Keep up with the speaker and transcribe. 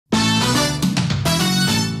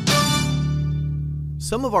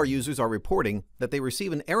Some of our users are reporting that they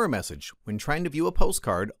receive an error message when trying to view a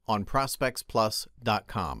postcard on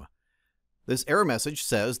ProspectsPLUS.com. This error message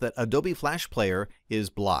says that Adobe Flash Player is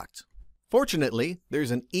blocked. Fortunately,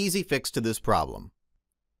 there's an easy fix to this problem.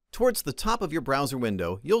 Towards the top of your browser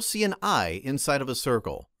window, you'll see an eye inside of a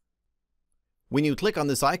circle. When you click on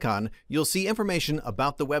this icon, you'll see information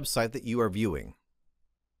about the website that you are viewing.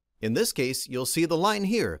 In this case, you'll see the line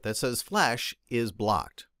here that says Flash is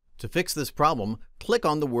blocked. To fix this problem, click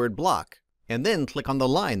on the word block, and then click on the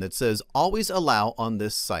line that says Always Allow on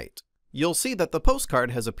this site. You'll see that the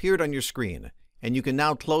postcard has appeared on your screen, and you can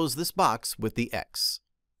now close this box with the X.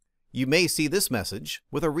 You may see this message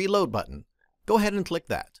with a reload button. Go ahead and click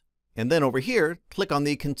that. And then over here, click on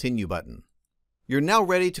the Continue button. You're now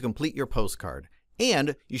ready to complete your postcard,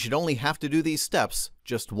 and you should only have to do these steps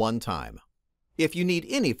just one time. If you need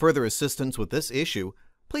any further assistance with this issue,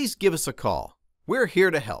 please give us a call. We're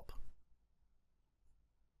here to help.